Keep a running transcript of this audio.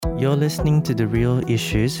You're listening to the Real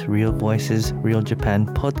Issues, Real Voices, Real Japan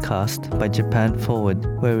podcast by Japan Forward,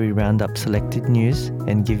 where we round up selected news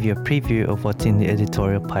and give you a preview of what's in the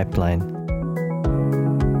editorial pipeline.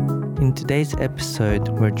 In today's episode,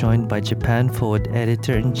 we're joined by Japan Forward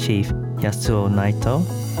Editor-in-Chief Yasuo Naito,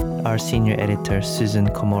 our senior editor Susan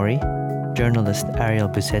Komori, journalist Ariel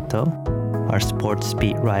Busetto, our sports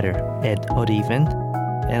beat writer Ed Oliven,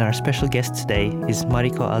 and our special guest today is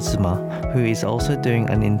Mariko Azuma, who is also doing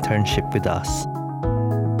an internship with us.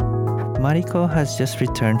 Mariko has just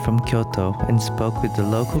returned from Kyoto and spoke with the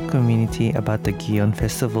local community about the Gion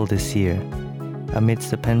Festival this year.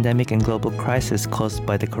 Amidst the pandemic and global crisis caused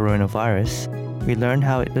by the coronavirus, we learned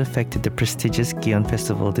how it affected the prestigious Gion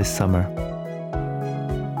Festival this summer.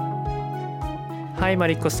 Hi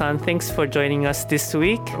Mariko-san, thanks for joining us this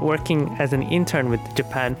week. Working as an intern with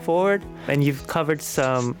Japan Forward, and you've covered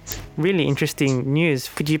some really interesting news.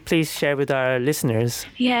 Could you please share with our listeners?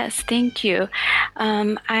 Yes, thank you.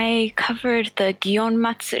 I covered the Gion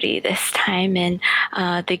Matsuri this time, and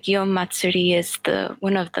the Gion Matsuri is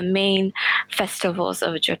one of the main festivals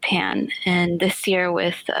of Japan. And this year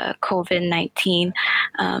with COVID-19,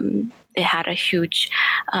 it had a huge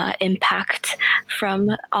impact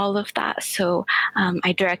from all of that. So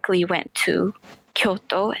I directly went to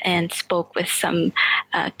Kyoto and spoke with some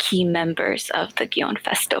key members of the Gion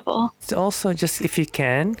Festival. So also, just if you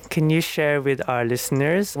can you share with our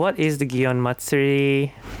listeners what is the Gion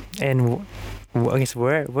Matsuri and I guess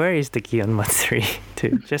where is the Gion Matsuri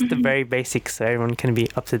too? Just the very basics so everyone can be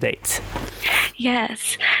up to date.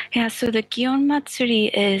 Yes. Yeah, so the Gion Matsuri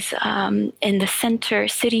is in the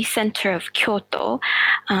city center of Kyoto,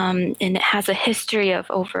 and it has a history of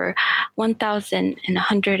over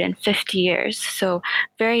 1,150 years, so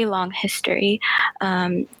very long history.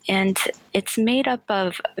 And it's made up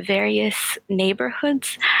of various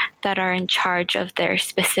neighborhoods that are in charge of their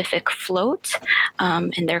specific float,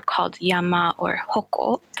 and they're called Yama or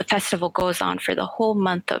Hoko. The festival goes on for the whole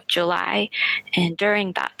month of July, and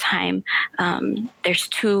during that time, there's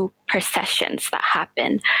two processions that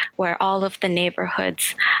happen where all of the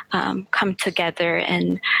neighborhoods come together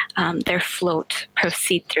and their float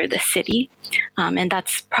proceed through the city. And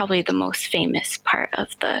that's probably the most famous part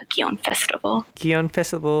of the Gion Festival. Gion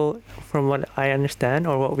Festival, from what I understand,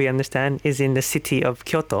 or what we understand, is in the city of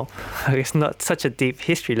Kyoto. It's not such a deep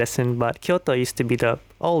history lesson, but Kyoto used to be the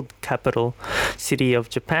old capital city of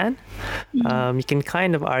Japan. Mm-hmm. You can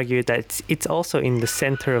kind of argue that it's also in the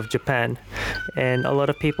center of Japan. And a lot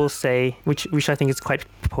of people say, which I think is quite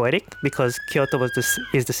poetic, because Kyoto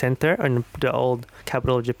is the center and the old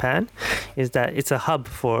capital of Japan, is that it's a hub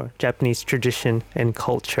for Japanese tradition and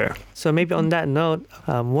culture. So maybe on that note,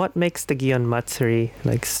 what makes the Gion Matsuri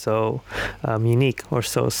so unique or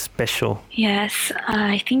so special? Yes,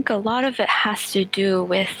 I think a lot of it has to do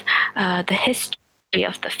with the history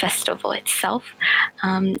of the festival itself.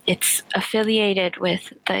 It's affiliated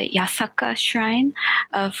with the Yasaka Shrine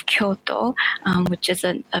of Kyoto, which is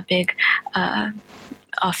a big,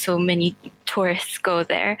 also many tourists go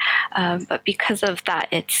there. But because of that,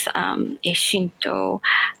 it's a Shinto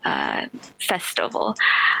festival.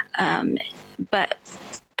 But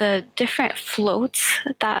the different floats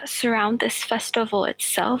that surround this festival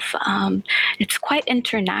itself, it's quite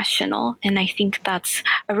international, and I think that's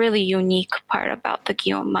a really unique part about the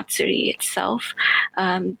Gion Matsuri itself.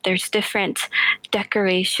 There's different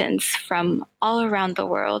decorations from all around the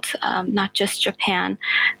world, not just Japan,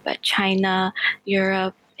 but China,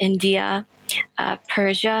 Europe, India,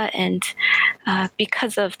 Persia, and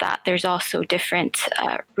because of that, there's also different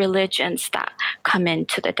religions that come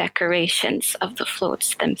into the decorations of the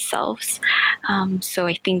floats themselves. So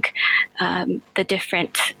I think the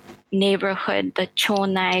different neighborhood, the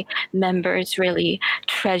chonai members really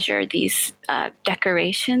treasure these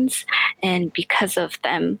decorations, and because of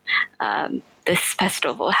them, this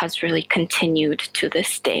festival has really continued to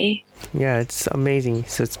this day. Yeah, it's amazing.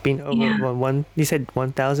 So it's been over you said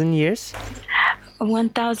 1,000 years?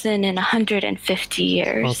 1,150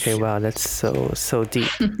 years. Okay, wow, that's so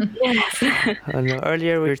deep. Yes.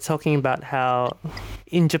 Earlier we were talking about how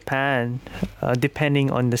in Japan,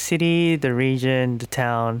 depending on the city, the region, the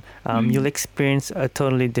town, you'll experience a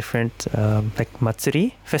totally different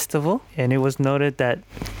Matsuri festival. And it was noted that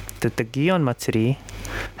the Gion Matsuri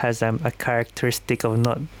has a characteristic of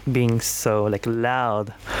not being so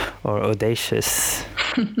loud or audacious.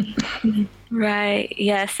 Right.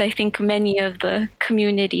 Yes, I think many of the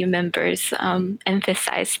community members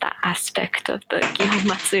emphasize that aspect of the Gion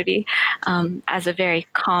Matsuri as a very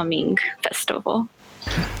calming festival.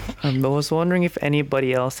 I was wondering if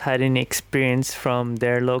anybody else had any experience from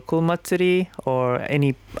their local matsuri or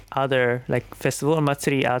any other like festival or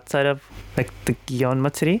matsuri outside of like the Gion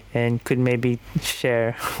Matsuri, and could maybe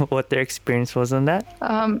share what their experience was on that.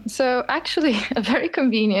 So actually, a very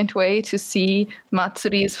convenient way to see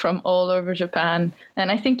matsuris from all over Japan,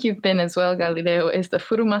 and I think you've been as well, Galileo, is the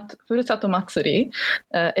Furusato Matsuri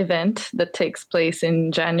event that takes place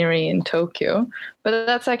in January in Tokyo. But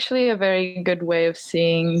that's actually a very good way of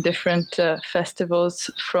seeing different festivals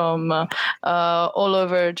from all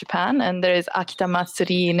over Japan. And there is Akita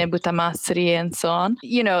Matsuri, Nebuta Matsuri, and so on.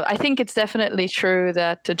 You know, I think it's definitely true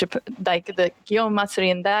that like the Gion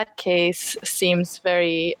Matsuri in that case seems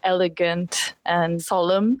very elegant and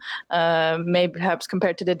solemn, maybe perhaps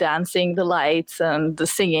compared to the dancing, the lights, and the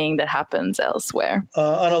singing that happens elsewhere.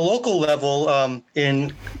 On a local level,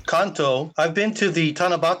 in Kanto, I've been to the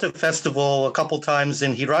Tanabata Festival a couple times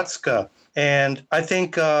in Hiratsuka. And I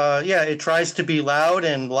think, it tries to be loud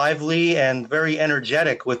and lively and very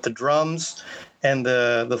energetic with the drums and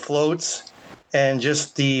the floats and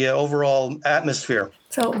just the overall atmosphere.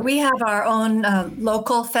 So we have our own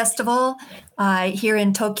local festival here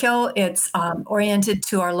in Tokyo. It's oriented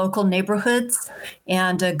to our local neighborhoods,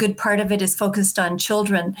 and a good part of it is focused on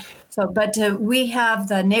children. But we have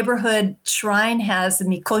the neighborhood shrine has a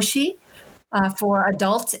mikoshi for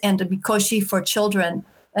adults and a mikoshi for children.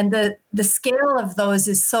 And the scale of those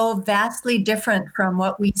is so vastly different from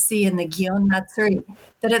what we see in the Gion Matsuri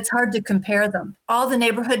that it's hard to compare them. All the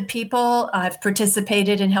neighborhood people have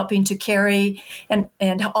participated in helping to carry and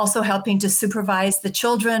also helping to supervise the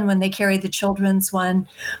children when they carry the children's one.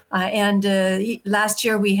 Last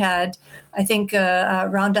year we had, I think,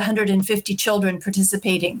 around 150 children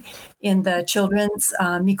participating in the children's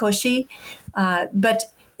mikoshi. But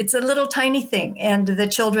it's a little tiny thing, and the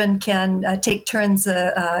children can take turns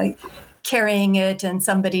carrying it, and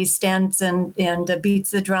somebody stands and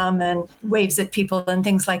beats the drum and waves at people and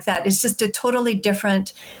things like that. It's just a totally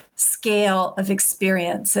different scale of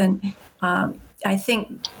experience. And I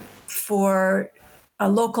think for a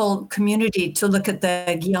local community to look at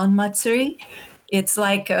the Gion Matsuri, it's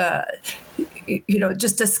like,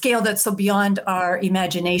 just a scale that's so beyond our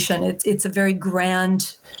imagination. It's a very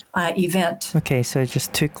grand event. Okay, so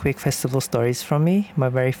just two quick festival stories from me. My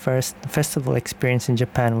very first festival experience in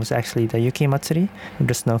Japan was actually the Yuki Matsuri,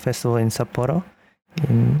 the snow festival in Sapporo,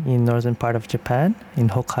 in northern part of Japan, in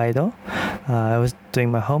Hokkaido. I was doing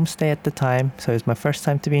my homestay at the time, so it was my first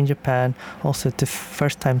time to be in Japan, also the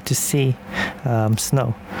first time to see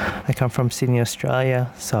snow. I come from Sydney, Australia,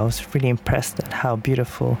 so I was really impressed at how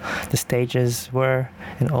beautiful the stages were,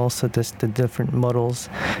 and also the different models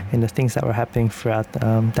and the things that were happening throughout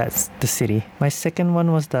the city. My second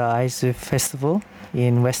one was the Aizu Festival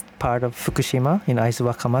in west part of Fukushima, in Aizu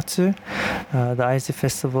Wakamatsu. The Aizu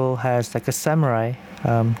Festival has like a samurai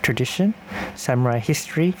tradition, samurai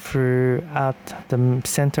history. Throughout the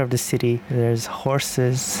center of the city, there's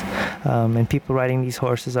horses, and people riding these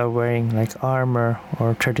horses are wearing like armor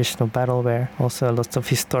or traditional battle wear. Also lots of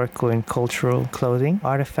historical and cultural clothing,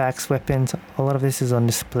 artifacts, weapons. A lot of this is on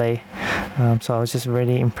display. So I was just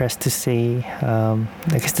really impressed to see,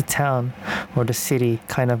 the town or the city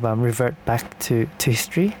kind of revert back to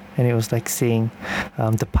history. And it was like seeing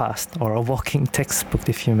the past, or a walking textbook,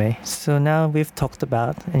 if you may. So now we've talked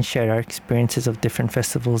about and shared our experiences of different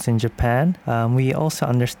festivals in Japan. We also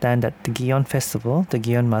understand that the Gion Festival, the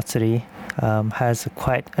Gion Matsuri, has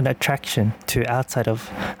quite an attraction to outside of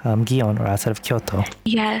Gion or outside of Kyoto.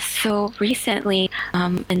 Yes, so recently,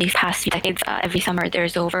 in these past few decades, every summer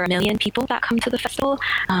there's over 1 million people that come to the festival.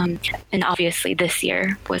 And obviously this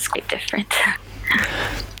year was quite different.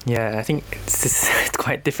 Yeah, I think it's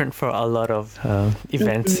quite different for a lot of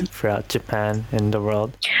events throughout Japan and the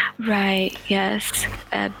world. Right, yes.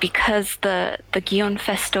 Because the Gion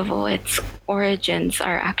Festival, its origins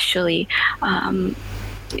are actually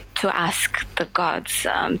to ask the gods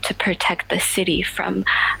to protect the city from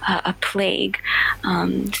a plague.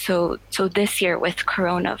 So this year with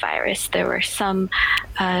coronavirus, there were some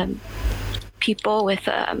people with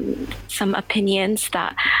some opinions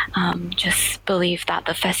that just believe that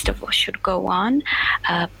the festival should go on.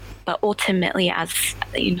 But ultimately, as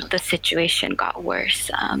the situation got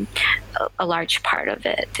worse, a large part of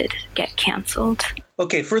it did get canceled.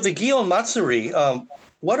 Okay, for the Gion Matsuri,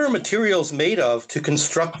 what are materials made of to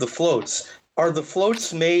construct the floats? Are the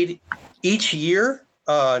floats made each year,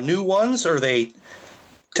 new ones, or can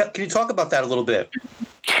you talk about that a little bit?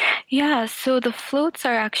 Yeah, so the floats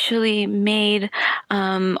are actually made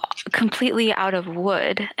completely out of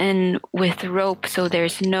wood and with rope, so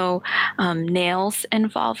there's no nails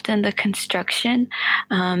involved in the construction.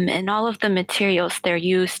 And all of the materials, they're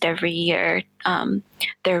used every year.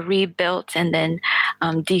 They're rebuilt and then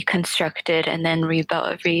deconstructed and then rebuilt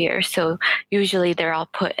every year. So usually they're all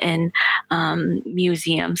put in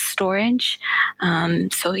museum storage.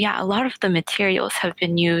 So yeah, a lot of the materials have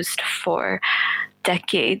been used for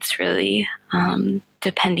decades, really,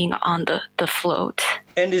 depending on the float.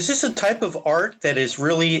 And is this a type of art that is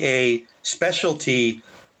really a specialty,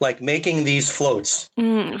 like making these floats?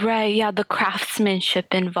 Right, yeah, the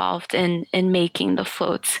craftsmanship involved in making the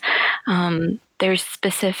floats. There's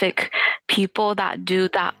specific people that do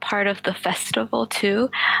that part of the festival too.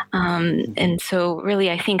 And so really,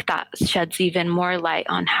 I think that sheds even more light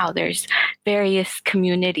on how there's various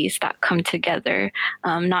communities that come together,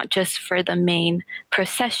 not just for the main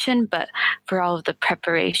procession, but for all of the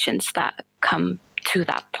preparations that come to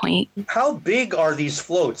that point. How big are these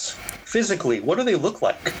floats physically? What do they look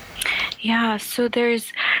like? Yeah, so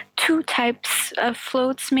there's two types of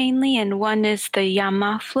floats mainly, and one is the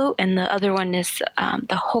Yama float, and the other one is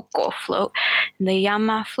the Hoko float. And the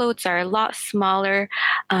Yama floats are a lot smaller.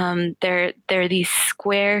 They're these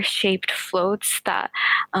square-shaped floats that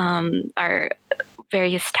are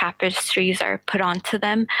various tapestries are put onto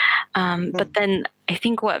them. But then I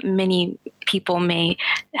think what many people may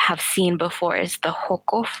have seen before is the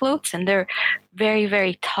Hoko floats, and they're very,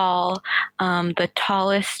 very tall. The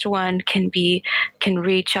tallest one can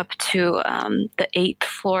reach up to the 8th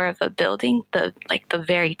floor of a building, the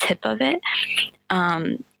very tip of it.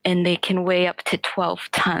 And they can weigh up to 12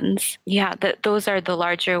 tons. Yeah, those are the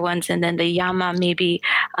larger ones. And then the Yama maybe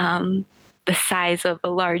the size of a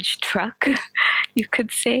large truck, you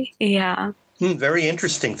could say. Yeah. Very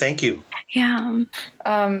interesting. Thank you. Yeah.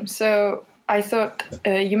 So I thought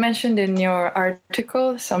you mentioned in your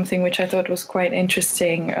article something which I thought was quite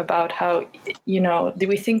interesting about how, do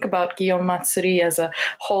we think about Gion Matsuri as a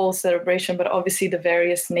whole celebration, but obviously the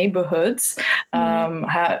various neighborhoods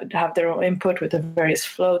have their own input with the various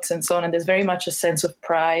floats and so on. And there's very much a sense of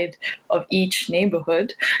pride of each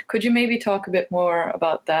neighborhood. Could you maybe talk a bit more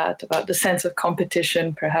about that, about the sense of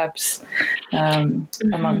competition perhaps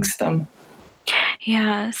amongst them?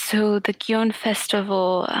 Yeah, so the Gion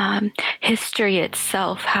Festival history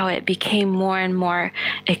itself, how it became more and more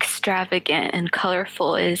extravagant and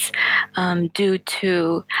colorful, is due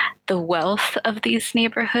to the wealth of these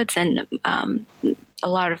neighborhoods, and a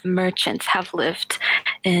lot of merchants have lived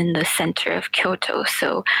in the center of Kyoto.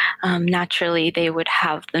 So naturally, they would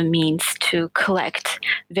have the means to collect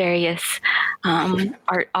various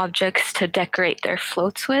art objects to decorate their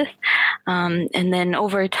floats with. And then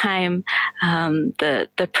over time,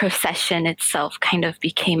 the procession itself kind of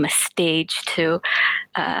became a stage to,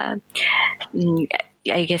 I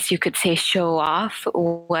guess you could say, show off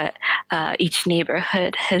what each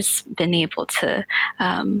neighborhood has been able to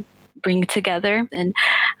bring together. And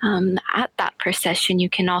at that procession, you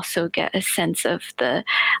can also get a sense of the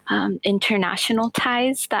international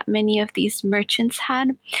ties that many of these merchants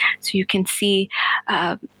had. So you can see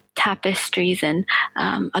tapestries and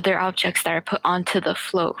other objects that are put onto the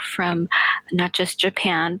float from not just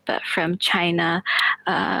Japan, but from China,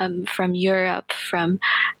 from Europe, from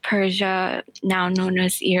Persia, now known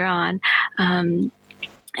as Iran,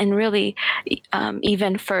 and really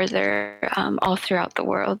even further all throughout the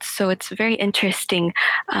world. So it's a very interesting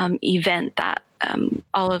event that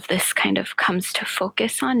all of this kind of comes to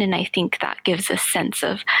focus on, and I think that gives a sense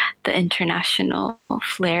of the international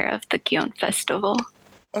flair of the Gion Festival.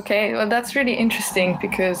 Okay, well, that's really interesting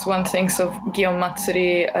because one thinks of Gion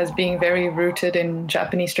Matsuri as being very rooted in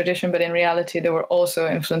Japanese tradition, but in reality, there were also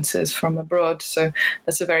influences from abroad. So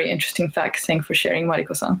that's a very interesting fact. Thanks for sharing,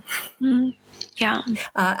 Mariko-san. Mm-hmm. Yeah.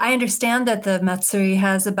 I understand that the Matsuri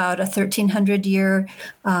has about a 1,300-year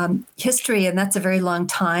history, and that's a very long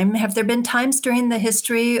time. Have there been times during the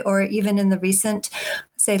history or even in the recent,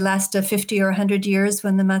 say, last 50 or 100 years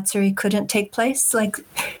when the Matsuri couldn't take place, like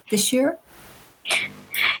this year?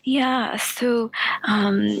 Yeah, so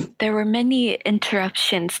there were many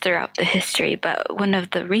interruptions throughout the history, but one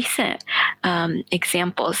of the recent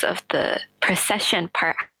examples of the procession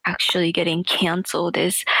part actually getting canceled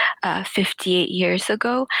is 58 years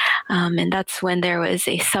ago. And that's when there was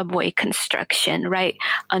a subway construction right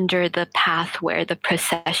under the path where the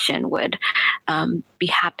procession would be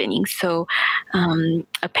happening. So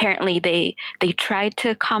apparently they tried to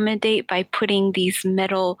accommodate by putting these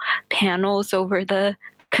metal panels over the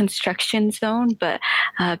construction zone, but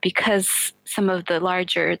because some of the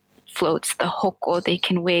larger floats, the Hoko, they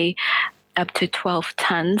can weigh up to 12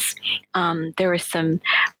 tons. There was some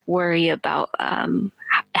worry about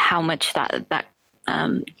how much that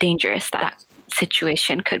dangerous that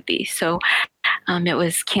situation could be. So it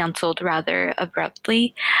was canceled rather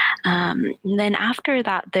abruptly. And then after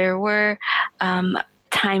that, there were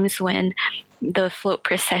times when the float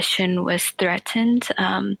procession was threatened,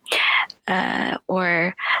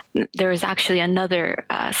 or there was actually another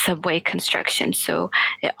subway construction. So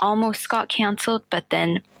it almost got canceled, but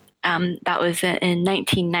then that was in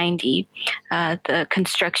 1990. The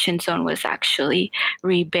construction zone was actually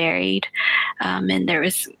reburied, and there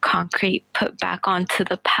was concrete put back onto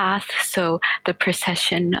the path. So the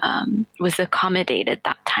procession was accommodated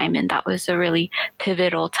that time, and that was a really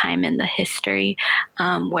pivotal time in the history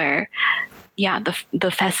where,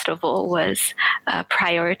 the festival was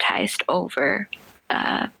prioritized over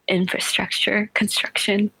infrastructure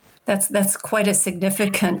construction. That's quite a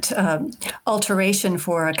significant alteration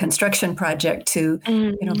for a construction project to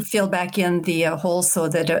fill back in the hole so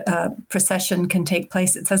that a procession can take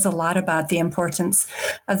place. It says a lot about the importance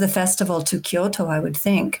of the festival to Kyoto, I would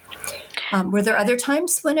think. Were there other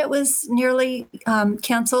times when it was nearly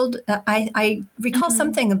canceled? I recall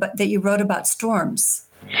something that you wrote about storms.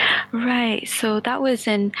 Right. So that was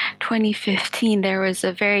in 2015. There was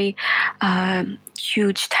a very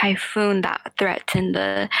huge typhoon that threatened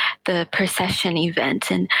the procession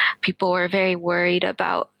event, and people were very worried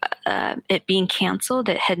about it being canceled.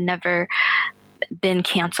 It had never been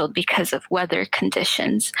canceled because of weather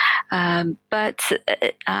conditions, but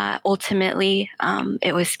ultimately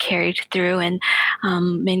it was carried through, and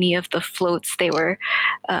many of the floats, they were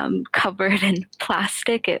covered in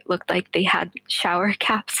plastic. It looked like they had shower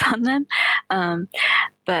caps on them,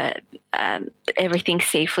 but everything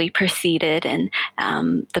safely proceeded, and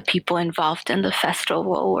the people involved in the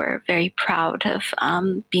festival were very proud of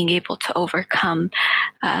being able to overcome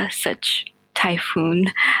such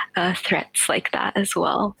typhoon threats like that as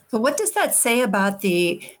well. So what does that say about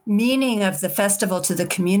the meaning of the festival to the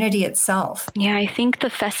community itself? Yeah, I think the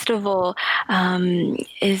festival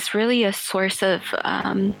is really a source of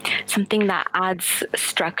something that adds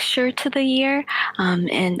structure to the year,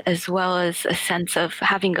 and as well as a sense of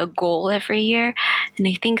having a goal every year. And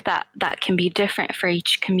I think that can be different for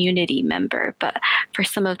each community member. But for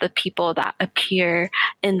some of the people that appear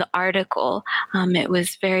in the article, it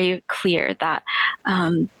was very clear that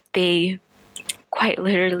they quite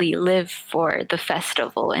literally live for the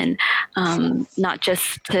festival, and not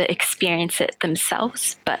just to experience it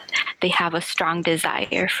themselves, but they have a strong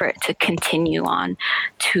desire for it to continue on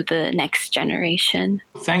to the next generation.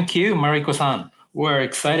 Thank you, Mariko-san. We're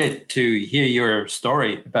excited to hear your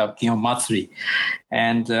story about Gion Matsuri.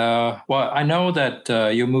 And I know that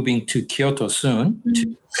you're moving to Kyoto soon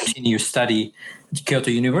to continue study at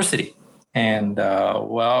Kyoto University. And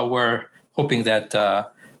we're hoping that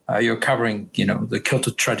you're covering, the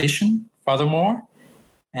Kyoto tradition furthermore.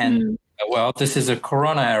 And this is a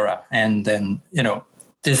Corona era, and then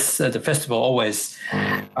this the festival always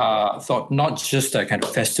thought not just a kind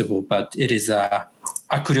of festival, but it is a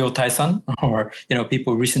Akuryo Taisan, or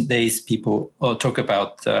recent days people talk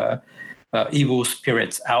about evil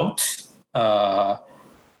spirits out.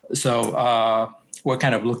 So we're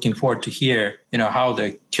kind of looking forward to hear how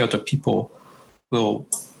the Kyoto people will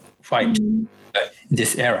fight in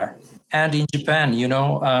this era. And in Japan,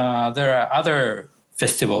 there are other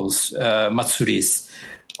festivals, matsuris,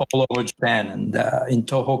 all over Japan, and in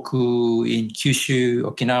Tohoku, in Kyushu,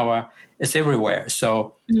 Okinawa, it's everywhere.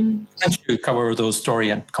 So why don't you cover those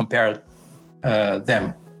stories and compare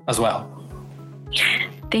them as well?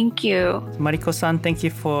 Thank you. Mariko-san, thank you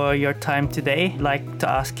for your time today. I'd like to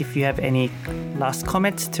ask if you have any last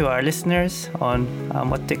comments to our listeners on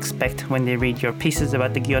what to expect when they read your pieces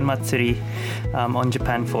about the Gion Matsuri on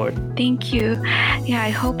Japan Forward. Thank you. Yeah, I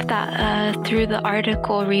hope that through the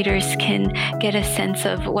article, readers can get a sense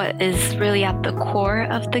of what is really at the core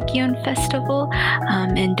of the Gion Festival.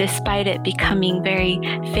 And despite it becoming very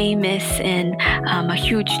famous and a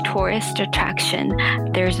huge tourist attraction,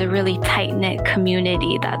 there's a really tight-knit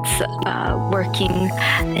community that's working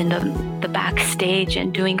in the backstage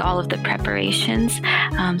and doing all of the preparations.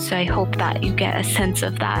 So I hope that you get a sense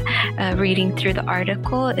of that reading through the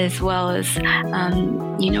article, as well as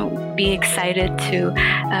be excited to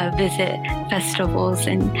visit festivals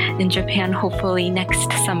in Japan, hopefully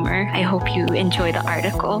next summer. I hope you enjoy the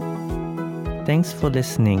article. Thanks for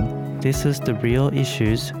listening. This is the Real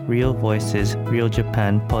Issues, Real Voices, Real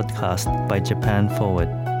Japan podcast by Japan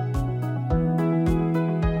Forward.